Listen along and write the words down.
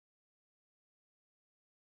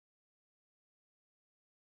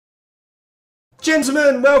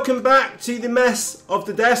Gentlemen, welcome back to the mess of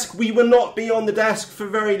the desk. We will not be on the desk for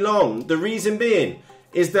very long. The reason being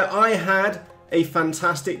is that I had a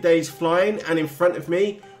fantastic day's flying, and in front of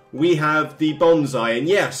me we have the Bonsai. And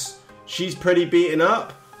yes, she's pretty beaten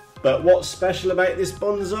up, but what's special about this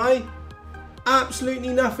Bonsai? Absolutely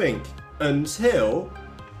nothing until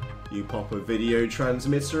you pop a video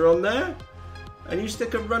transmitter on there and you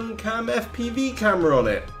stick a Runcam FPV camera on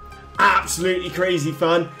it. Absolutely crazy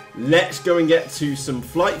fun. Let's go and get to some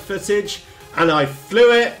flight footage. And I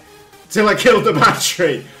flew it till I killed the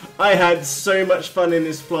battery. I had so much fun in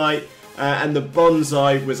this flight, and the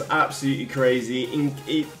Bonsai was absolutely crazy.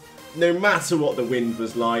 No matter what the wind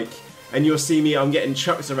was like, and you'll see me, I'm getting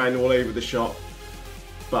chucked around all over the shop,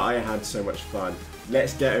 but I had so much fun.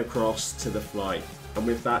 Let's get across to the flight. And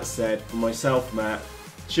with that said, for myself, Matt,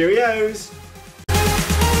 cheerios!